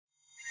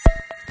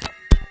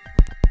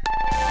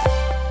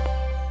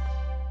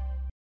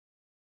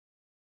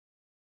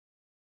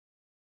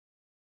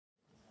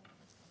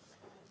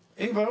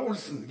Ingvar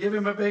Olsen, give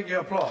him a big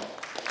applause.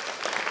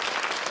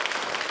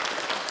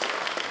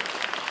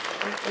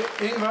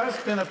 Ingvar has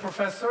been a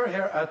professor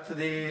here at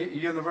the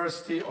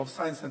University of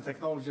Science and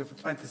Technology for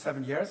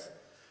 27 years.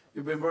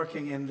 You've been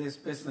working in this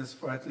business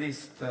for at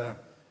least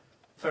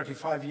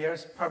 35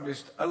 years,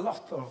 published a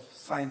lot of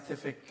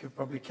scientific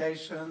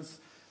publications,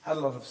 had a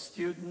lot of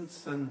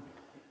students, and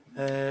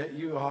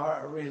you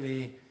are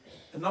really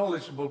a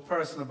knowledgeable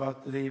person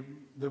about the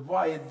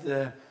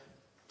wide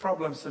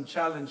problems and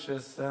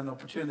challenges and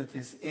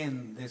opportunities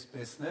in this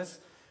business.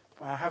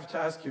 I have to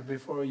ask you,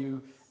 before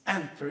you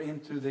enter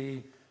into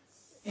the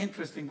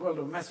interesting world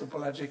of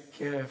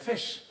mesopelagic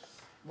fish,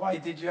 why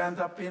did you end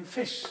up in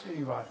fish,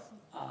 Ingvar?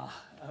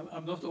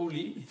 I'm not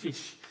only in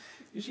fish.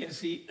 You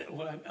see,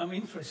 well, I'm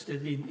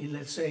interested in,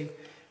 let's say,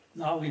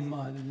 now in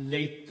my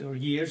later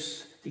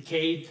years,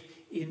 decade,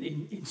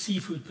 in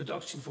seafood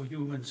production for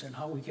humans and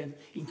how we can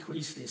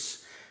increase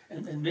this.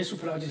 And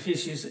mesopelagic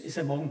fish is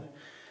among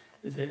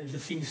the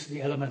things, the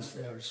elements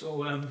there.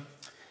 So,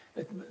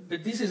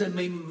 but this is a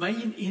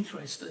main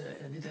interest,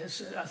 and it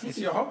has. I think it's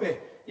your hobby.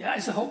 Yeah,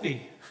 it's a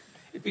hobby,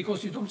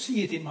 because you don't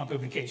see it in my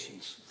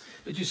publications,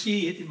 but you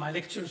see it in my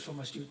lectures for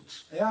my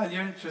students. Yeah, and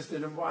you're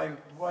interested in why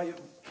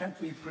can't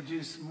we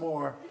produce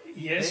more?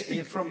 Yes,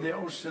 from the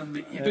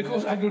ocean.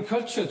 Because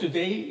agriculture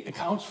today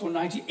accounts for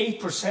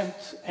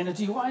 98%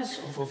 energy-wise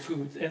for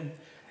food, and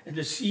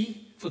the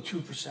sea for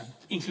 2%,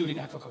 including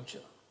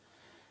aquaculture.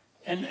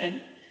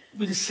 And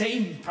with the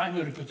same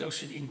primary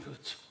production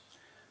input.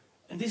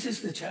 And this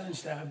is the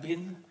challenge that I've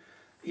been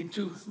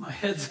into my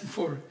head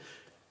for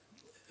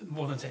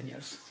more than 10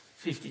 years,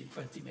 15,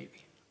 20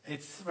 maybe.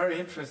 It's very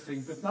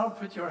interesting, but now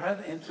put your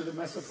head into the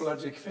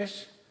mesopelagic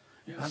fish,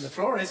 yes. And the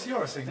floor is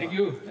yours, Ingvar. Thank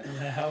you, and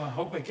I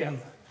hope I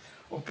can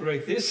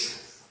operate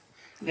this.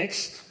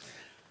 Next.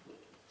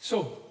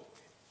 So,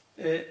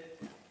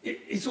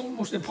 it's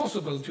almost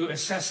impossible to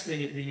assess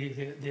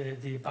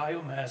the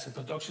biomass and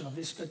production of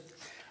this, but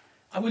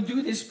I would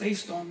do this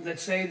based on,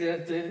 let's say,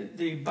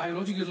 the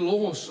biological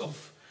laws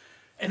of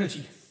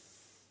energy.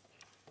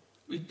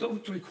 We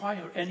don't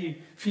require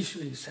any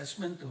fishery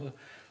assessment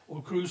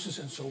or cruises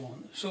and so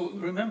on. So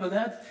remember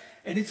that,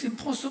 and it's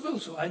impossible,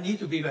 so I need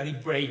to be very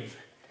brave.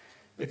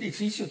 But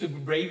it's easier to be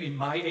brave in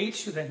my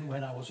age than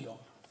when I was young.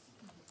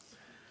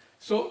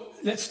 So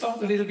let's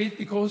start a little bit,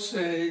 because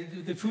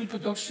the food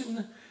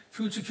production,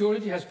 food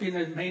security has been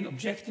a main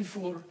objective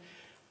for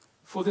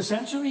the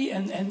century,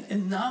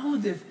 and now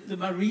the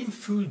marine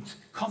food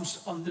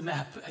comes on the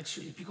map,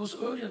 actually, because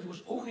earlier it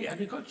was only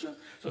agriculture,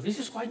 so this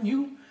is quite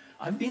new.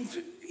 I've been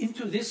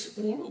into this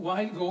all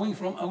while going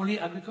from only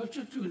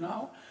agriculture to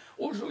now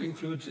also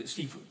include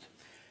seafood.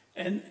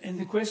 And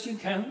the question,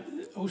 can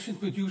the ocean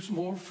produce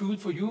more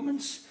food for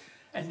humans?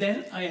 And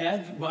then I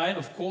add, while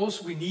of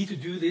course we need to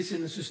do this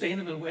in a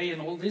sustainable way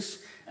and all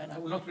this, and I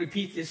will not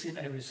repeat this in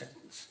every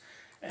sentence.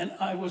 And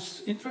I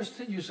was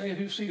interested, you say,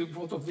 you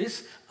brought up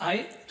this.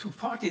 I took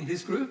part in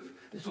this group.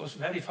 It was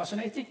very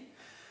fascinating.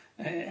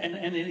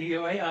 And in a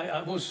way,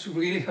 I was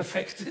really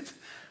affected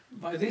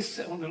by this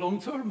on the long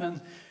term.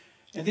 And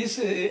this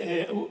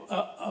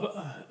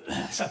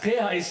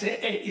SAPEA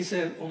is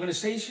an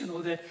organization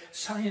of the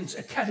science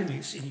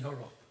academies in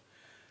Europe.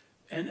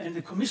 And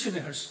the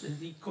commissioners,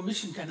 the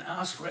commission can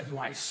ask for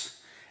advice.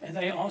 And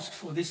I asked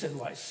for this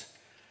advice.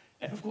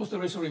 And of course,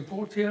 there is a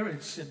report here.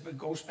 It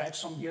goes back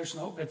some years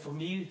now, but for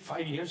me,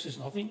 5 years is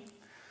nothing.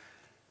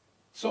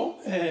 So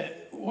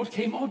what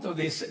came out of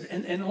this?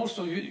 And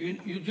also,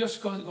 you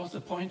just got the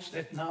point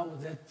that now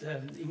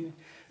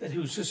that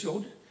you just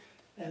showed,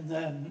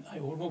 and I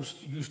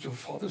almost used your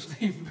father's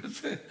name,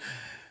 but,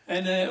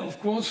 and of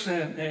course,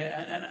 and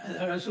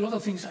there's a lot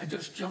of things I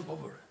just jump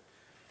over.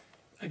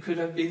 I could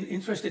have been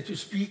interested to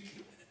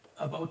speak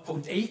about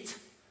point 8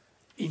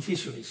 in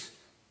fisheries.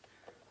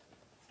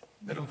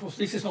 But of course,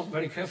 this is not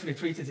very carefully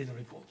treated in the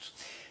reports.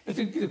 But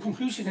the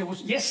conclusion here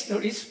was, yes,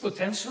 there is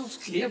potentials,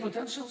 clear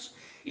potentials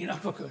in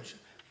aquaculture,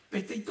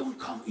 but they don't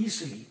come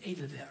easily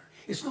either there.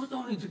 It's not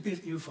only to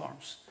build new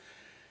farms.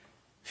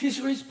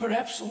 Fisheries,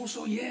 perhaps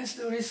also, yes,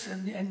 there is,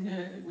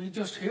 and we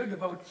just heard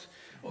about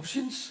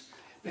options,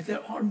 but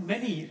there are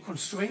many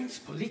constraints,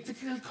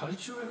 political,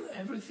 cultural,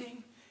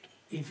 everything,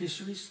 in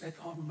fisheries that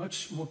are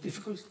much more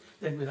difficult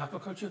than with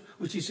aquaculture,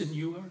 which is a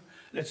newer,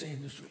 let's say,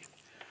 industry.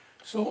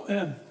 So,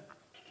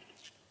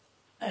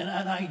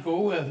 and I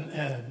go,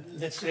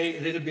 let's say,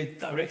 a little bit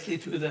directly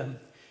to the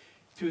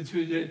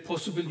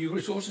possible new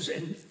resources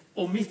and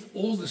omit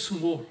all the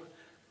small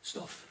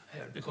stuff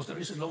here, because there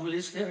is a long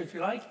list there, if you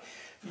like.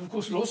 But of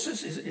course,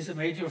 losses is a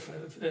major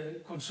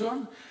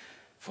concern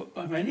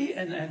by many,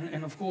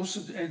 and of course,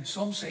 and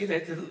some say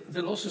that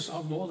the losses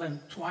are more than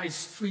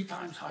 3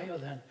 times higher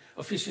than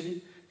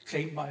officially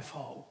claimed by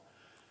FAO.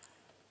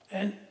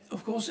 And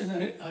of course, and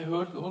I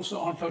heard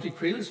also Antarctic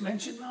krill is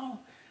mentioned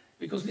now,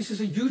 because this is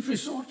a huge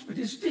resource, but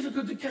it's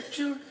difficult to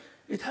capture.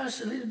 It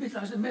has a little bit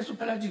like the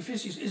mesopelagic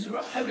fishes, is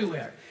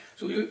everywhere.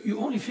 So you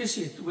only fish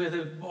it where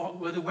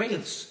the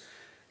whales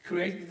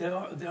create. There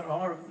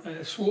are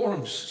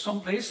swarms, some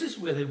places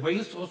where the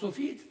whales also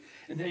feed,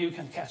 and there you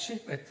can catch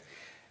it. But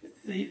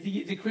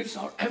The krills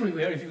are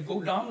everywhere. If you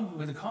go down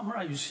with the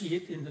camera, you see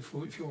it in the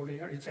fjord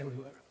here, it's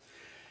everywhere.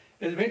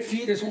 The red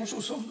feed is also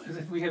something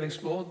that we have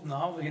explored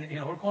now in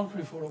our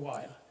country for a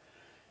while.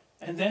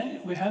 And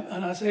then we have,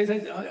 and I say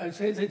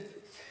that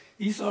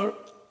these are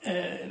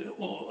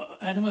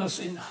animals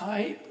in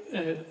high,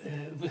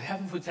 with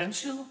having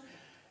potential,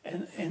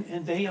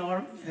 and they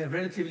are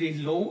relatively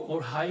low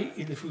or high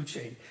in the food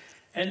chain.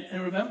 And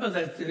remember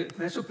that the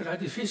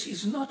mesopelagic fish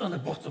is not on the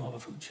bottom of a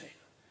food chain,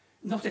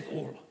 not at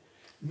all.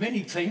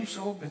 Many claim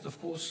so, but of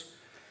course,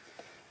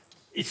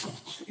 it's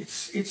not.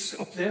 It's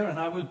up there, and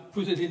I will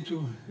put it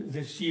into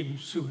the stream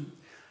soon.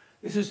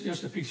 This is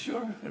just a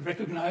picture,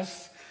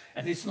 recognized,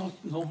 and it's not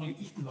normally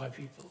eaten by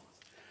people.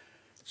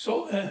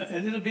 So a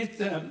little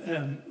bit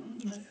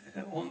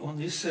on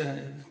this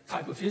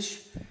type of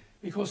fish,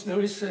 because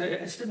there is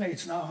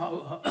estimates now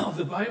how, of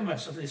the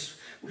biomass of this,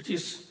 which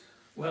is,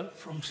 well,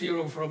 from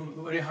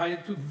very high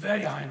to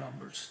very high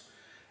numbers.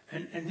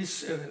 And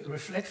this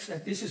reflects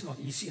that this is not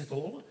easy at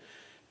all,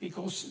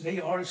 because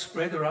they are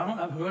spread around.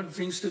 I've heard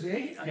things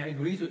today. I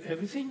agree to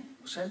everything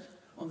said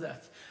on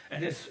that.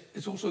 And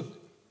it's also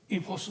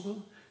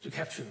impossible to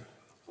capture,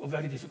 or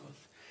very difficult.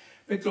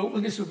 But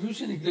global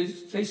distribution,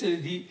 it stays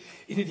in the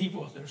deep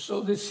water.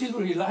 So the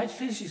silvery light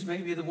fish is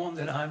maybe the one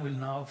that I will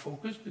now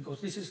focus,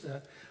 because this is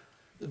the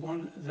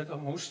one that are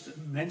most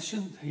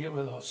mentioned here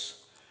with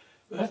us.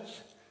 But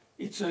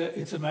it's a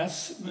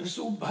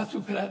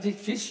mesopelagic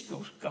fish,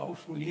 goes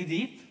really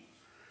deep.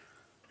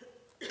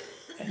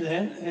 And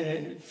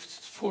then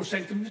 4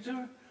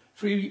 centimeter,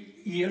 3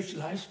 years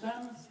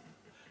lifespan,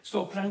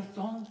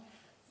 zooplankton,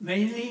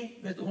 mainly,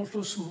 but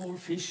also small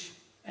fish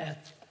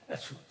at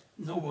food.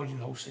 Nobody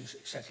knows this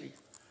exactly.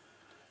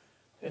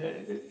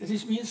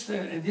 This means,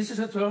 and this is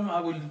a term I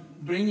will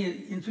bring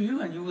it into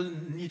you, and you will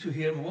need to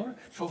hear more.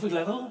 Trophic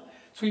level,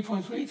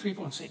 3.3,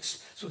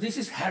 3.6. So this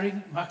is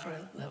herring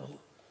mackerel level,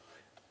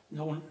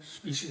 known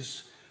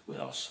species with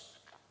us.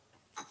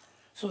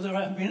 So there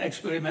have been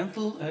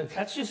experimental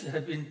catches that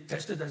have been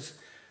tested as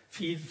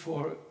feed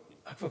for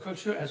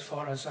aquaculture, as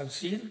far as I've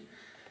seen,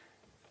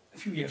 a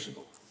few years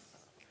ago.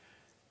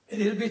 A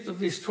little bit of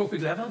this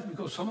trophic level,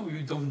 because some of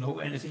you don't know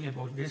anything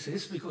about this,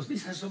 is because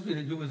this has something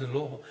to do with the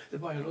law, the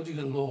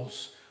biological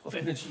laws of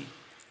energy.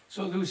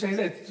 So we say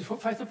that for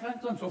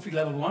phytoplankton, trophic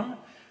level 1,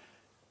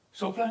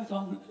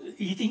 zooplankton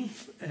eating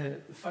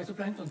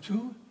phytoplankton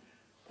 2,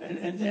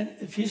 and then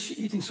fish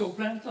eating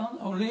zooplankton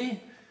only,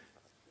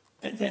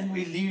 and then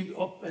we leave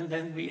up, and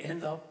then we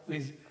end up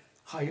with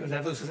higher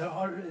levels.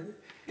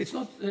 It's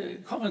not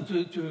common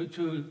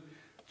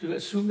to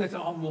assume that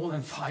there are more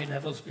than 5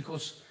 levels,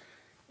 because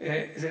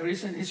there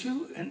is an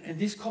issue, and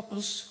this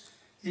couples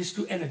this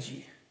to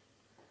energy.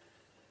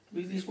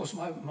 This was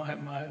my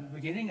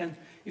beginning, and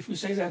if we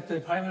say that the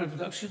primary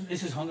production,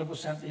 this is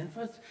 100%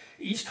 input,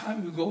 each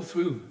time you go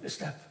through a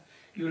step,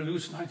 you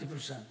lose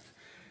 90%.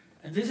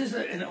 And this is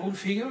an old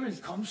figure.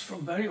 It comes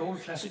from very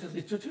old classical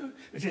literature,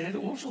 but it had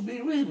also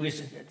been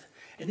revisited.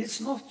 And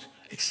it's not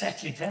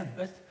exactly 10,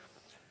 but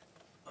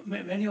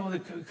many of the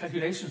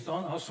calculations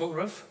done are so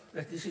rough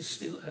that this is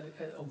still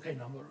an okay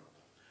number.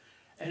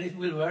 And it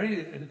will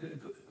vary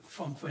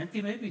from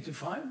 20 maybe to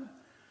 5,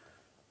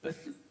 but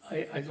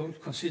I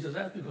don't consider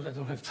that because I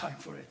don't have time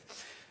for it.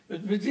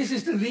 But this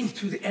is the link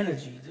to the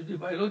energy, the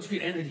biological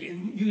energy,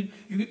 and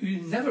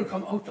you never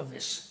come out of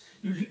this.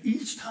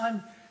 Each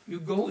time you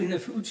go in a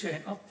food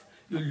chain up,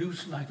 you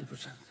lose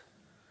 90%.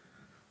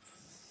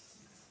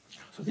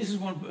 So this is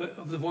one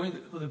of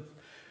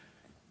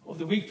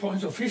the weak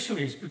points of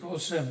fisheries,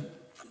 because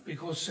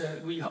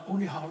we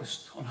only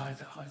harvest on high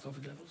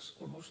trophic levels,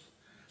 almost.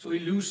 So we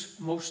lose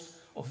most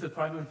of the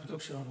primary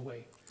production on the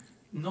way.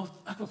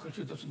 Not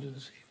aquaculture doesn't do the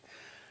same.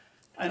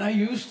 And I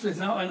used it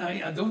now, and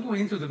I don't go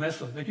into the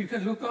method, but you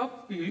can look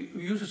up, you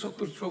use a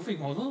so-called trophic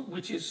model,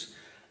 which is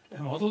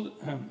a model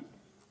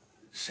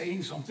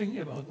saying something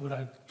about what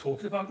I've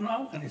talked about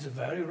now, and it's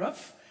very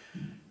rough,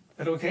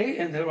 but okay,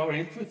 and there are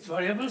input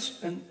variables,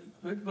 and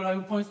what I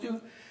will point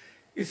to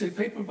is a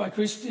paper by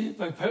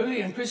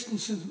Pauli and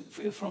Christensen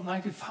from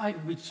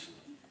 '95, which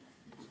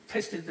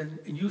tested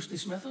and used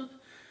this method,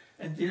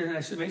 and did an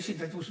estimation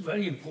that was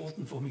very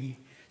important for me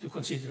to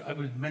consider. I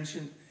will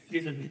mention a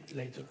little bit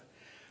later.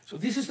 So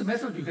this is the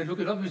method. You can look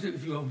it up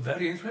if you are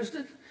very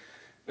interested.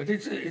 But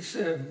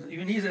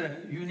you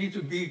need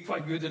to be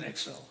quite good in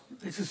Excel.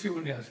 This is the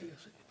only idea.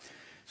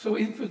 So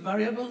input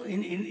variable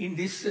in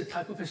this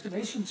type of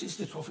estimations is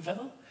the trophic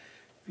level,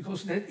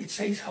 because then it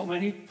says how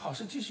many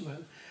passages you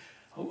have,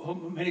 how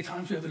many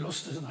times you have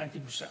lost as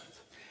 90%.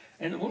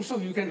 And also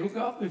you can look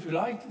up, if you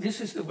like, this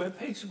is the web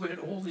page where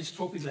all these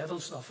trophic level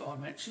stuff are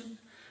mentioned.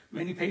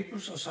 Many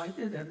papers are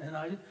cited, and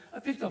I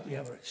picked up the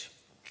average.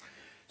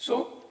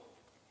 So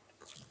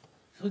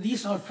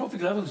these are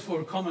trophic levels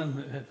for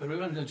common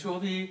Peruvian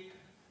anchovy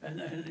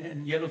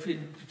and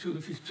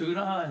yellowfish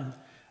tuna and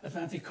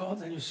Atlantic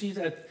cod, and you see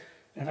that,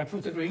 and I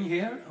put a ring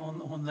here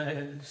on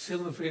the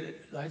silver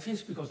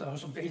lightfish because there are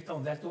some data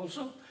on that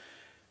also,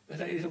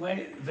 but in a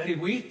way very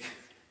weak.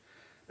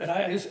 But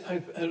I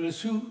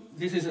assume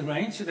this is a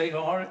range. They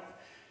are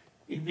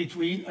in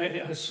between,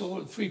 I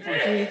saw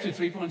 3.3 to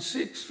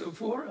 3.6 or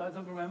 4, I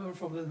don't remember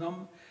from the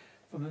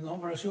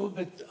number I showed,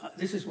 but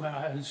this is where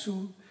I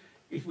assume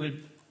it will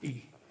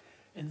be.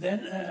 And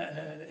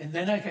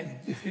then I can,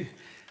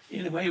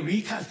 in a way,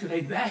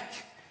 recalculate back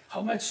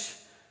how much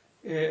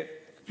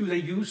do they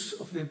use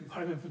of the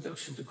primary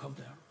production to come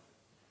down.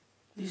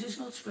 This is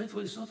not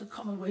straightforward, it's not a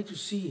common way to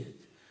see it,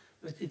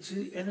 but it's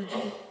the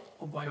energy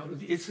of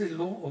biology, it's the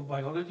law of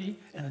biology,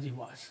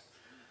 energy-wise.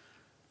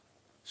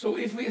 So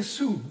if we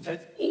assume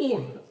that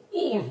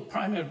all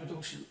primary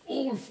production,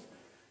 all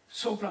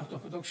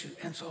zooplankton production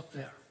ends up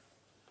there,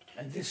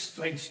 and this is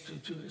strange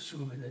to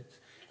assume that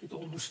it's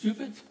almost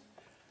stupid,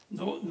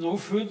 no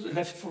food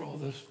left for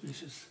other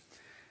species.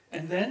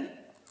 And then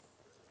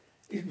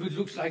it would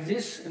look like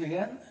this, and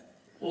again,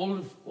 all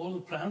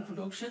the plant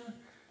production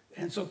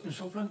ends up in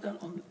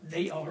zooplankton, and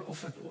they are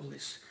offered all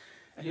this.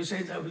 And you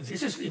say, no,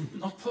 this is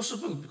not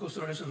possible because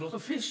there is a lot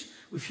of fish.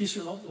 We fish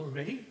a lot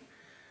already.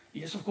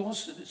 Yes, of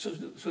course.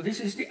 So this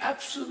is the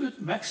absolute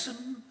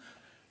maximum,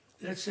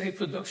 let's say,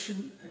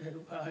 production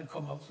I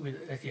come up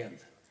with at the end.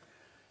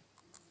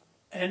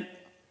 And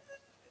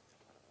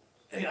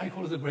I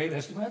call it a brave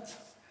estimate.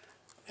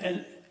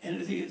 And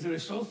the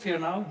result here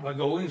now, by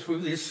going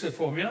through these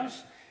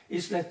formulas,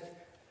 is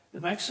that the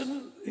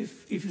maximum,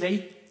 if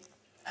they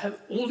have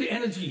all the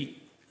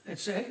energy,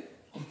 let's say,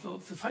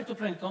 of the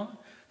phytoplankton,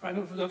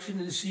 primary production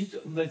in the seed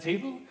on the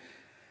table,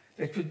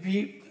 that could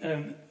be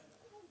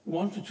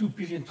 1 to 2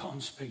 billion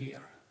tons per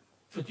year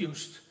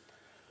produced.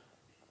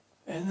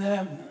 And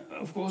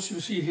of course you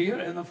see here,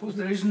 and of course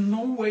there is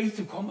no way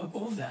to come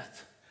above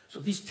that. So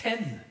these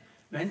 10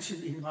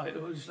 mentioned in my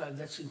earlier slide,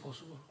 that's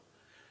impossible.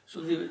 So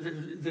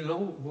the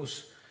low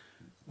was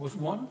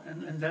 1,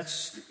 and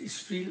that's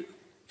still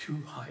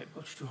too high,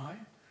 much too high.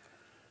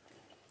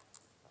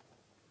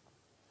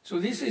 So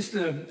this is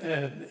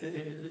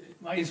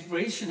my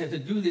inspiration to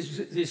do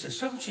this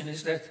assumption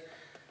is that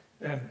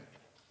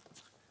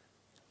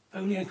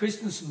Pauli and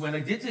Christensen, when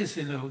I did this,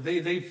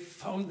 they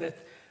found that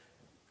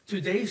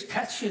today's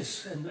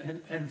catches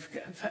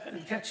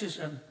and catches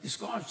and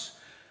discards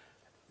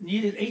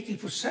needed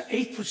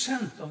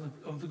 8%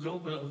 of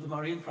the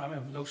marine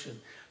primary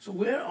production. So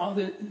where are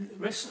the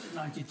rest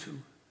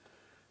 92?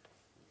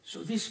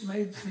 So this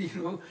made,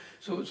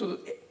 so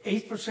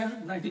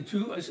 8%,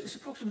 92 is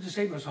approximately the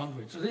same as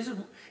 100. So this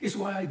is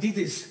why I did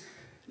this,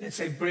 let's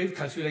say, brave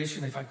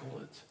calculation, if I call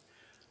it.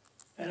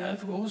 And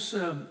of course,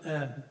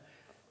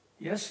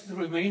 yes, the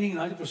remaining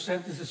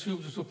 90% is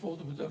assumed to support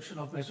the production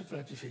of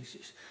mesopelagic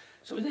fishes.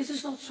 So this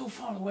is not so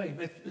far away,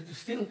 but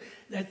still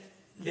that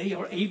they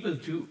are able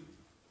to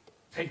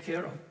take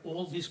care of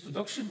all this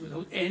production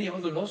without any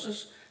other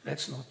losses,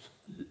 that's not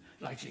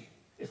likely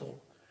at all.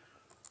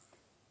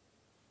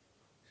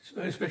 It's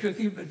very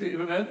speculative, but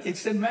remember,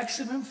 it's the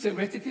maximum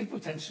theoretical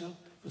production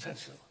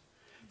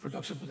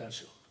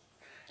potential.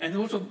 And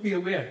also be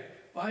aware,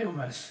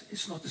 biomass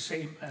is not the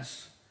same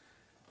as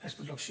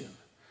production.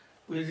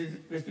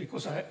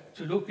 Because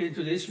to look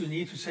into this, you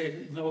need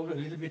to know a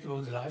little bit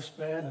about the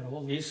lifespan and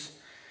all this.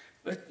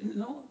 But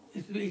no,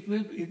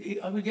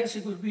 I would guess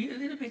it would be a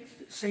little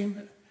bit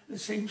the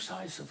same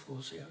size, of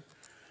course, here,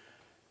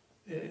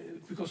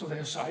 because of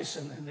their size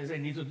and they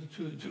need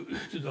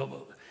to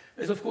double.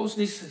 But of course,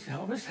 this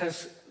harvest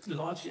has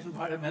large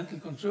environmental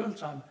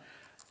concerns.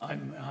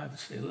 I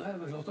still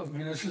have a lot of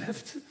minutes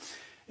left.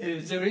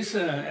 There is,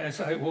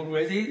 as I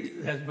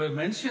already that were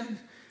mentioned,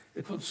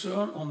 the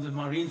concern on the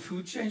marine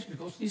food chains,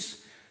 because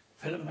these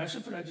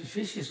mesopelagic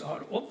fishes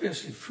are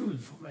obviously food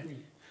for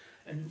many.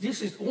 And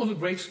this is all the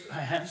breaks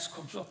hands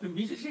comes up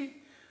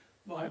immediately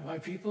by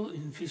people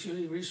in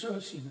fishery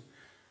research,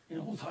 in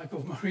all type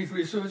of marine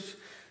research,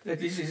 that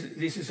this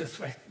is a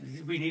threat.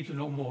 We need to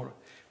know more,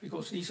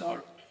 because these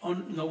are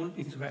unknown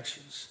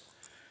interactions.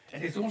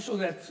 And it's also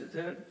that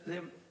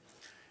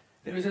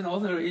there is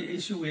another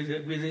issue with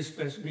this,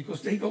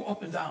 because they go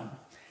up and down.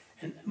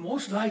 And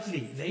most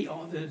likely, they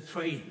are the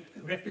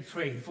rapid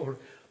train for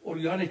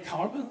organic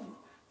carbon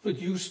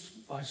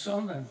produced by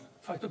sun and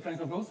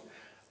phytoplankton growth,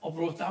 are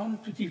brought down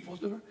to deep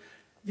water.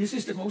 This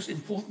is the most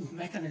important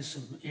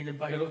mechanism in a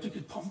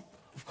biological pump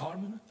of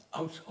carbon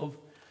out of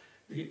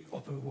the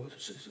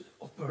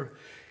upper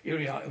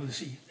area of the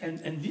sea.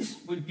 And this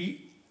will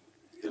be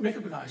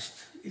recognized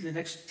in the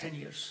next 10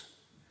 years.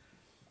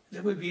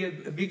 There will be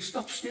a big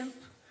stop still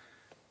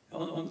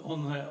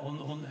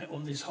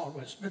on this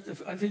harvest. But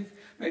I think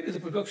maybe the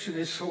production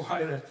is so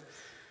high that,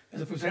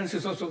 and the potential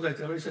is also that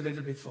there is a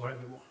little bit for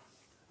everyone.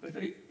 But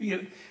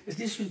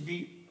this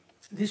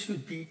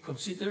should be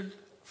considered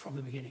from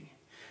the beginning.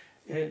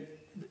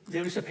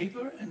 There is a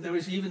paper, and there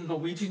is even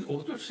Norwegian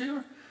authors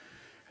here.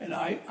 And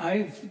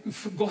I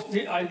got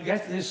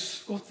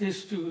this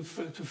to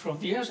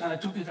Frontiers, and I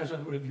took it as a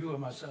reviewer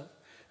myself,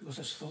 because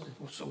I thought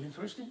it was so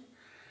interesting.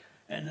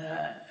 And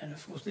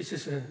of course, this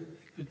is a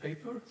good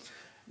paper,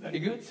 very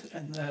good,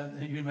 and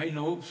you may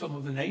know some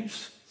of the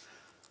names.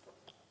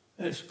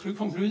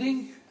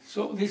 Concluding,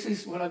 so this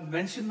is what I've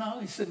mentioned now,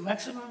 it's the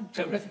maximum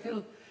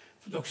theoretical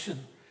production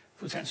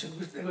potential.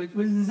 It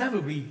will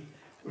never be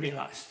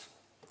realized.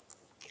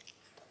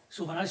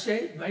 So when I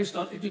say based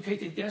on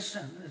educated guess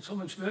and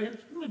some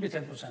experience, maybe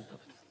 10% of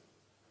it.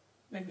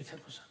 Maybe 10%.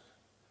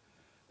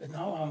 But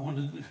now I'm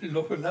on a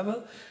lower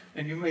level,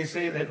 and you may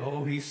say that,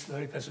 oh, he's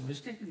very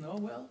pessimistic. No,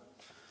 well.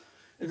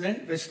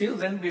 But still,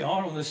 then we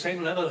are on the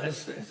same level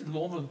as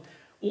normal,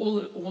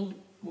 all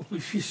what we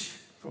fish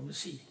from the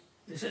sea.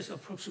 This is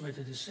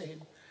approximately the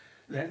same.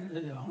 Then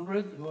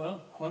 100,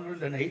 well,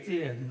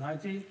 180 and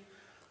 90,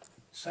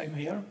 same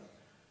here.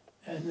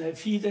 And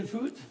feed and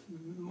food,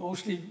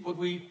 mostly what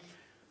we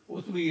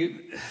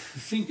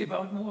think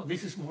about more.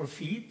 This is more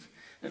feed.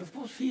 And of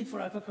course, feed for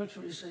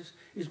aquaculture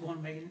is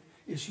one main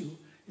issue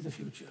in the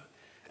future.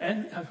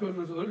 And I've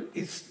heard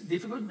it's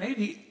difficult,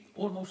 maybe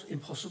almost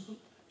impossible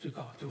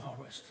to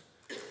harvest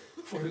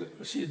for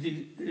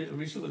the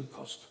reasonable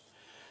cost.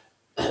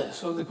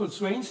 So the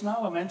constraints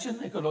now I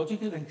mentioned,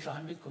 ecological and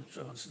climate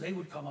concerns, they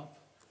would come up.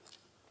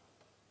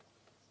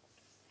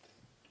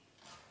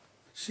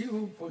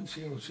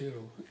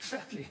 0.00,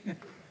 exactly.